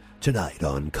something? Tonight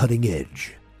on Cutting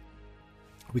Edge.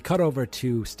 We cut over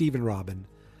to Steve and Robin.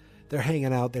 They're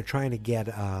hanging out. They're trying to get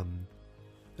a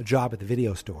job at the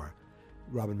video store.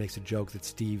 Robin makes a joke that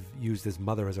Steve used his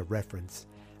mother as a reference.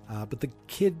 But the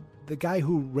guy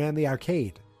who ran the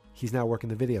arcade, he's now working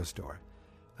the video store.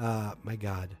 My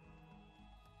God.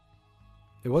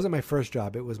 It wasn't my first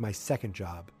job. It was my second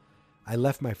job. I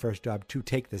left my first job to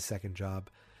take this second job.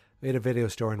 We had a video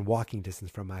store in walking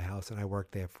distance from my house, and I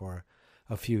worked there for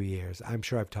a few years. I'm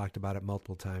sure I've talked about it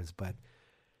multiple times, but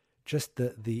just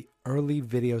the early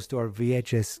video store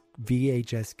VHS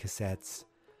cassettes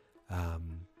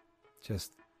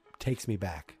just takes me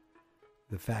back.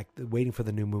 The fact that waiting for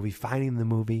the new movie, finding the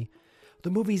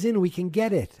movie's in, we can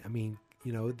get it. I mean,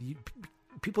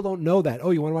 people don't know that.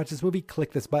 Oh, you want to watch this movie?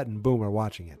 Click this button. Boom, we're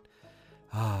watching it.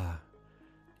 To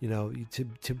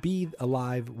be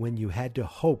alive when you had to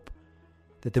hope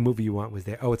that the movie you want was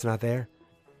there. Oh, it's not there?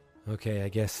 Okay, I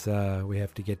guess we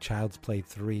have to get Child's Play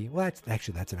 3. Well, that's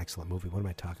an excellent movie. What am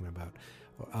I talking about?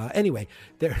 Anyway,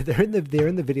 they're in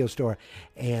the video store,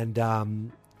 and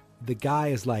the guy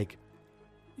is like,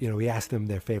 he asked them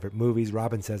their favorite movies.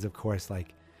 Robin says, of course,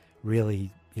 like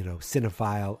really,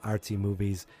 cinephile, artsy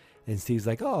movies. And Steve's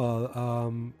like,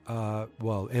 Animal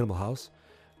House.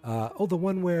 The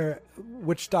one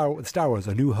which Star Wars,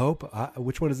 A New Hope?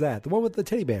 Which one is that? The one with the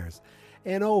teddy bears.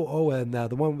 And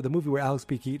the movie where Alex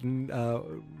P.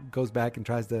 Keaton goes back and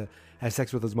tries to have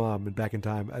sex with his mom and back in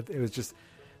time. It was just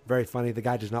very funny. The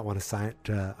guy does not want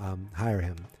to hire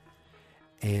him.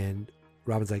 And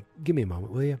Robin's like, give me a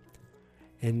moment, will you?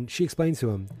 And she explains to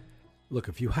him, look,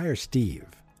 if you hire Steve,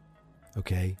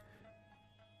 okay,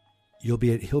 he'll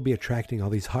be attracting all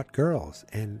these hot girls,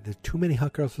 and there's too many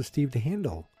hot girls for Steve to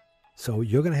handle. So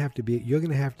you're gonna have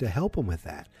to help him with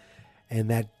that.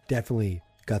 And that definitely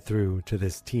got through to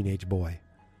this teenage boy.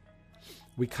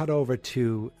 We cut over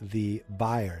to the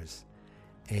buyers,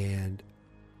 and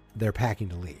they're packing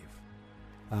to leave.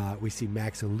 We see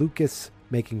Max and Lucas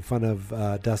making fun of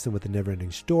Dustin with the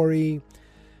Neverending Story.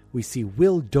 We see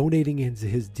Will donating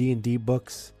his D&D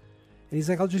books. And he's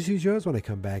like, I'll just use yours when I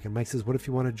come back. And Mike says, what if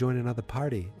you want to join another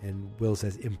party? And Will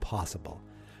says, impossible.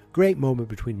 Great moment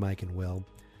between Mike and Will.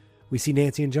 We see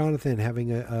Nancy and Jonathan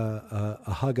having a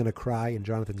hug and a cry in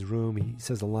Jonathan's room. He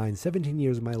says the line, 17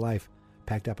 years of my life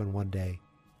packed up in one day.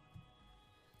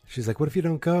 She's like, what if you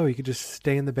don't go? You could just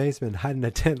stay in the basement, hide in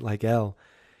a tent like Elle.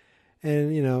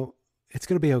 And, it's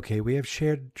going to be okay. We have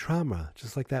shared trauma,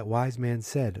 just like that wise man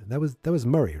said. That was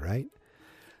Murray, right?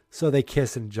 So they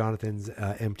kiss in Jonathan's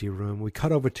empty room. We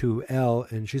cut over to Elle,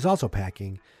 and she's also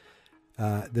packing.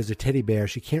 There's a teddy bear.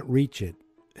 She can't reach it.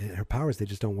 Her powers, they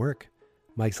just don't work.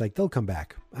 Mike's like, they'll come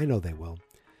back. I know they will.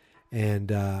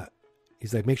 And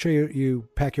he's like, make sure you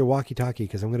pack your walkie-talkie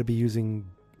because I'm going to be using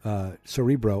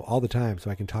Cerebro all the time so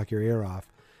I can talk your ear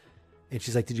off. And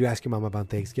she's like, did you ask your mom about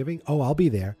Thanksgiving? Oh, I'll be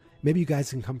there. Maybe you guys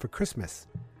can come for Christmas.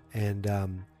 And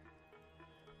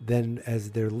then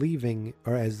as they're leaving,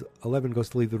 or as 11 goes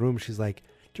to leave the room, she's like,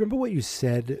 do you remember what you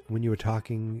said when you were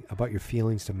talking about your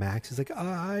feelings to Max? He's like,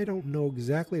 I don't know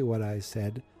exactly what I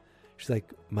said. She's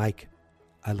like, Mike,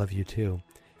 I love you too.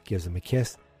 Gives him a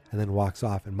kiss and then walks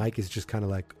off. And Mike is just kind of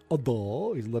like,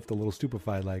 oh, he's left a little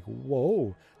stupefied, like,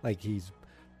 whoa, like he's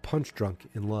punch drunk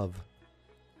in love.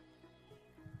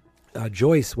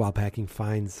 Joyce, while packing,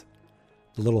 finds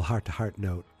the little heart-to-heart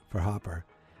note for Hopper.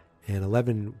 And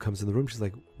 11 comes in the room. She's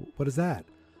like, what is that?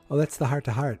 Oh, that's the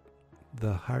heart-to-heart.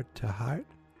 The heart-to-heart?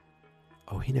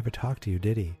 Oh, he never talked to you,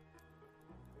 did he?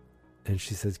 And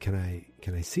she says, can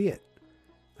I see it?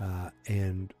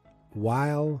 And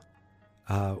while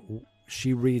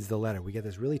she reads the letter, we get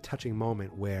this really touching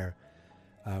moment where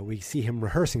we see him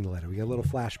rehearsing the letter. We get a little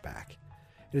flashback.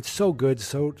 And it's so good,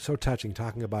 so touching,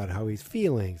 talking about how he's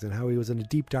feelings and how he was in a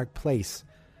deep, dark place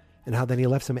and how then he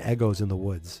left some egos in the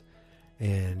woods.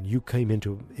 And you came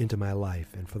into my life.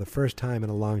 And for the first time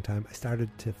in a long time, I started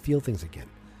to feel things again.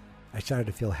 I started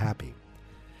to feel happy.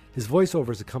 His voiceover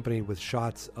is accompanied with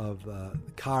shots of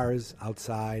cars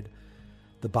outside,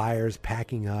 the buyers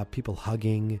packing up, people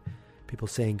hugging, people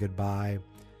saying goodbye.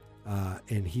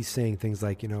 And he's saying things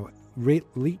like,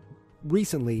 recently,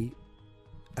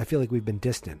 I feel like we've been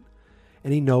distant.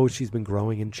 And he knows she's been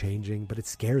growing and changing, but it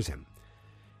scares him.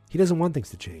 He doesn't want things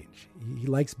to change. He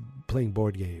likes playing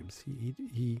board games.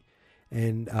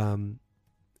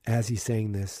 As he's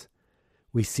saying this,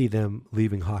 we see them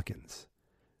leaving Hawkins.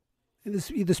 And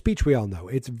the speech we all know.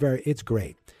 It's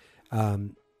great.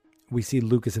 We see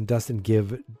Lucas and Dustin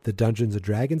give the Dungeons &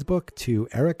 Dragons book to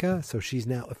Erica, so she's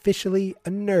now officially a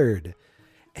nerd.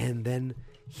 And then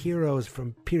Heroes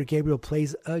from Peter Gabriel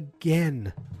plays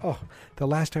again. Oh, the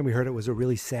last time we heard it was a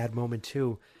really sad moment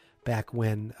too, back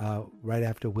when right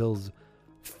after Will's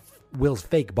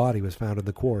fake body was found in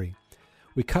the quarry.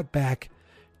 We cut back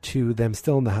to them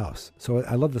still in the house. So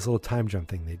I love this little time jump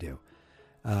thing they do,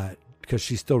 because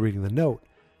she's still reading the note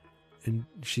and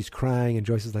she's crying, and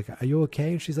Joyce is like, are you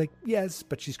okay? And she's like, yes,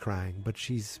 but she's crying, but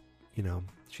she's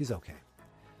okay.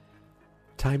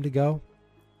 Time to go?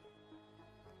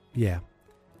 Yeah.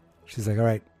 She's like, all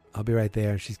right, I'll be right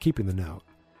there. And she's keeping the note.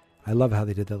 I love how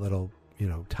they did that little,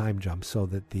 time jump so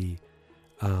that the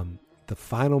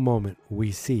final moment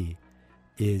we see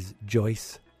is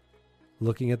Joyce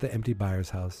looking at the empty buyer's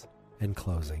house and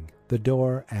closing the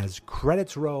door as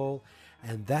credits roll.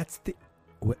 And that's the...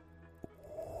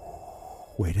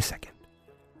 Wait a second.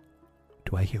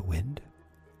 Do I hear wind?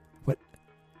 What?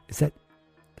 Is that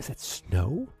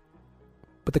snow?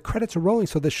 But the credits are rolling,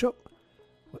 so the show...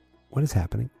 What is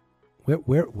happening?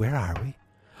 Where are we?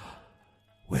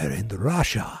 We're in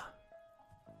Russia.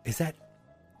 Is that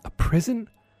a prison?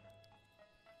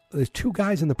 There's two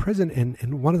guys in the prison,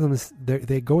 and one of them is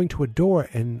they're going to a door,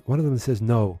 and one of them says,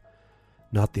 "No,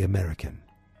 not the American."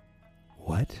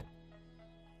 What?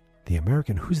 The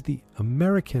American? Who's the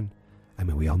American? I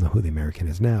mean, we all know who the American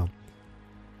is now.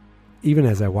 Even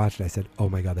as I watched it, I said, "Oh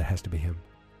my God, that has to be him."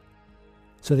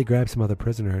 So they grab some other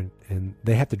prisoner, and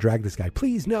they have to drag this guy.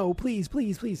 Please, no, please,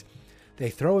 please, please. They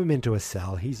throw him into a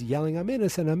cell. He's yelling, I'm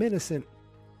innocent, I'm innocent.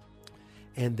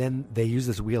 And then they use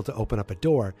this wheel to open up a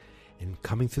door. And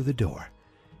coming through the door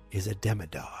is a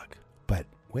Demodog. But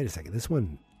wait a second, this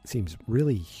one seems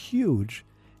really huge.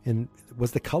 And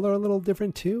was the color a little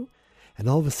different too? And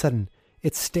all of a sudden,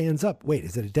 it stands up. Wait,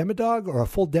 is it a Demodog or a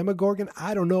full Demogorgon?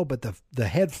 I don't know, but the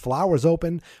head flowers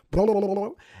open. Blah, blah, blah,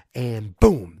 blah, and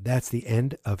boom, that's the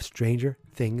end of Stranger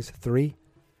Things 3.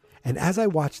 And as I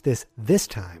watched this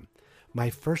time, my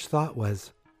first thought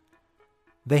was,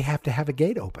 they have to have a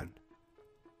gate open.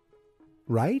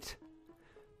 Right?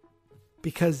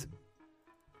 Because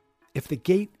if the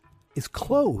gate is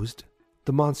closed,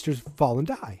 the monsters fall and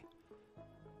die.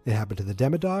 It happened to the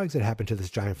Demodogs. It happened to this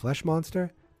giant flesh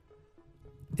monster.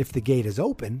 If the gate is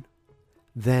open,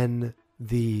 then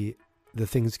the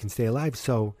things can stay alive.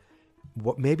 So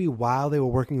maybe while they were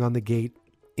working on the gate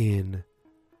in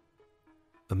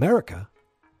America,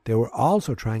 they were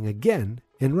also trying again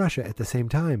in Russia at the same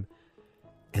time,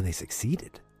 and they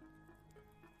succeeded.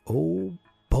 Oh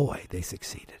boy, they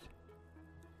succeeded.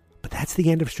 But that's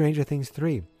the end of Stranger Things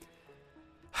 3.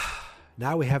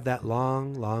 Now we have that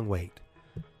long, long wait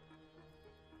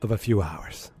of a few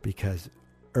hours, because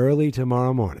early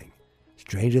tomorrow morning,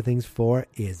 Stranger Things 4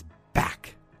 is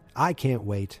back. I can't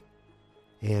wait.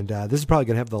 And this is probably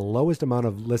going to have the lowest amount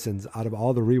of listens out of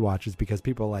all the rewatches, because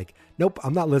people are like, nope,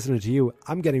 I'm not listening to you.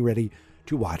 I'm getting ready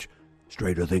to watch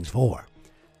Stranger Things 4.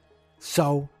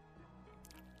 So,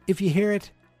 if you hear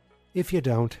it, if you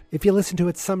don't, if you listen to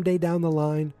it someday down the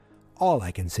line, all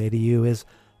I can say to you is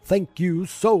thank you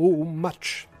so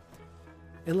much.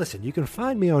 And listen, you can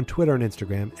find me on Twitter and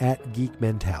Instagram at Geek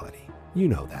Mentality. You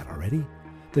know that already.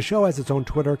 The show has its own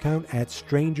Twitter account at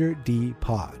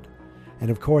StrangerDPod. And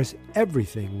of course,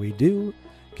 everything we do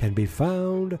can be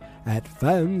found at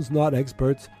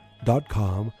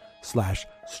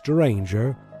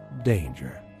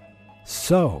fansnotexperts.com/stranger-danger.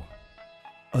 So,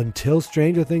 until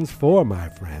Stranger Things 4, my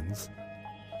friends,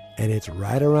 and it's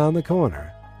right around the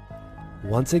corner,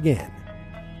 once again,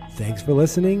 thanks for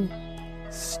listening,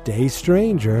 stay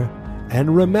stranger,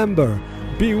 and remember,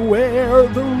 beware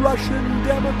the Russian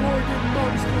Demogorgon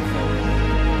monster.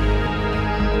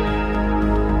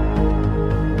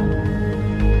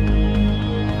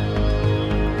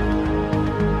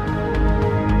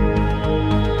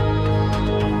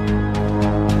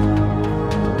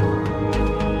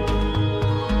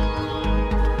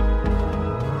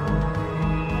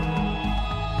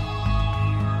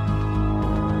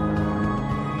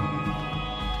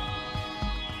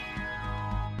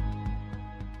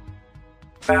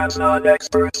 Fans Not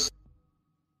Experts.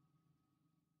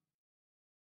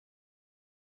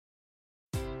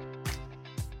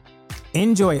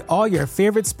 Enjoy all your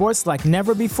favorite sports like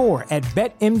never before at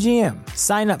BetMGM.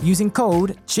 Sign up using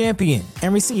code CHAMPION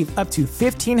and receive up to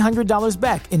 $1,500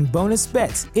 back in bonus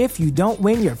bets if you don't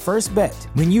win your first bet.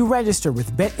 When you register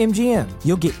with BetMGM,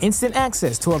 you'll get instant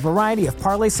access to a variety of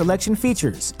parlay selection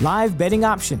features, live betting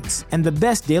options, and the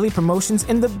best daily promotions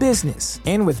in the business.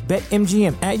 And with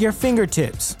BetMGM at your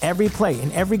fingertips, every play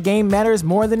and every game matters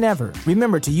more than ever.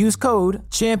 Remember to use code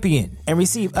CHAMPION and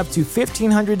receive up to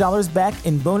 $1,500 back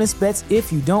in bonus bets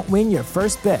if you don't win your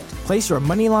first bet. Place your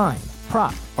money line,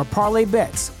 prop, or parlay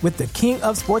bets with the king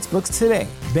of sportsbooks today.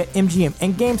 BetMGM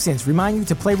and GameSense remind you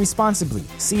to play responsibly.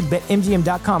 See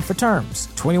BetMGM.com for terms.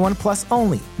 21 plus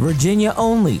only. Virginia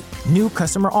only. New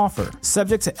customer offer.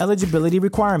 Subject to eligibility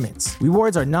requirements.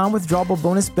 Rewards are non-withdrawable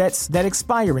bonus bets that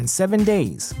expire in 7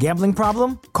 days. Gambling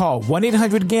problem? Call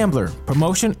 1-800-GAMBLER.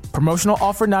 Promotional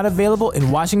offer not available in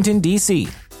Washington, D.C.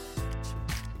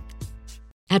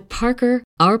 At Parker,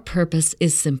 our purpose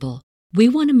is simple. We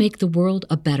want to make the world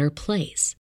a better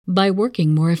place by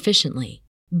working more efficiently,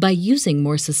 by using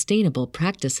more sustainable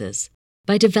practices,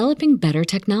 by developing better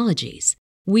technologies.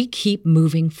 We keep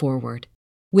moving forward.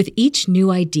 With each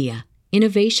new idea,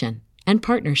 innovation, and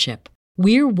partnership,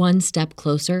 we're one step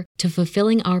closer to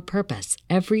fulfilling our purpose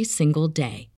every single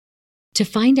day. To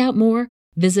find out more,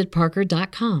 visit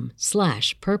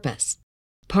parker.com/purpose.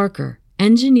 Parker,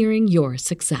 engineering your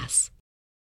success.